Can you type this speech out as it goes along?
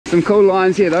Some cool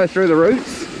lines here though through the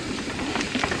roots.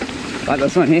 Like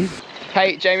this one here.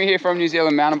 Hey, Jamie here from New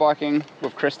Zealand mountain biking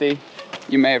with Christy.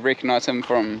 You may have recognised him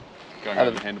from going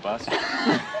over the handlebars.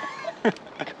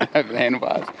 over the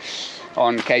handlebars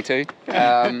on K2.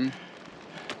 Yeah,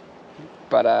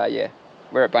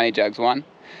 we're at Bunny Jugs 1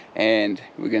 and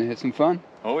we're gonna have some fun.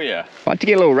 Oh yeah. I'd like to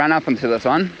get a little run up into this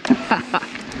one.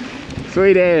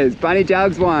 Sweet as, Bunny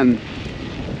Jugs 1.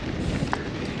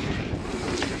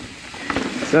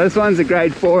 So this one's a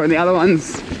grade 4 and the other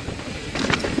one's,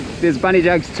 there's Bunny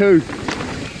Jugs 2,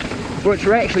 which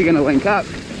we're actually gonna link up.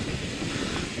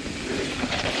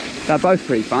 They're both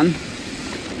pretty fun.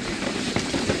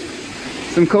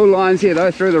 Some cool lines here though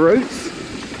through the roots.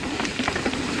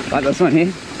 Like this one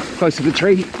here, close to the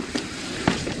tree.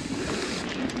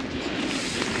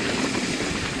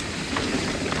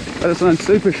 But this one's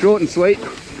super short and sweet.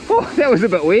 Oh, that was a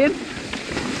bit weird.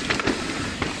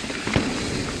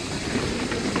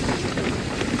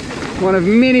 One of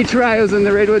many trails in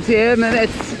the redwoods here, and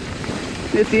that's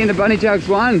the end of Bunny Jugs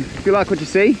 1. If you like what you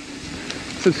see,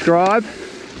 subscribe,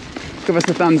 give us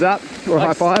a thumbs up or a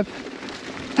high five.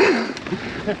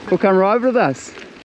 Or come ride with us.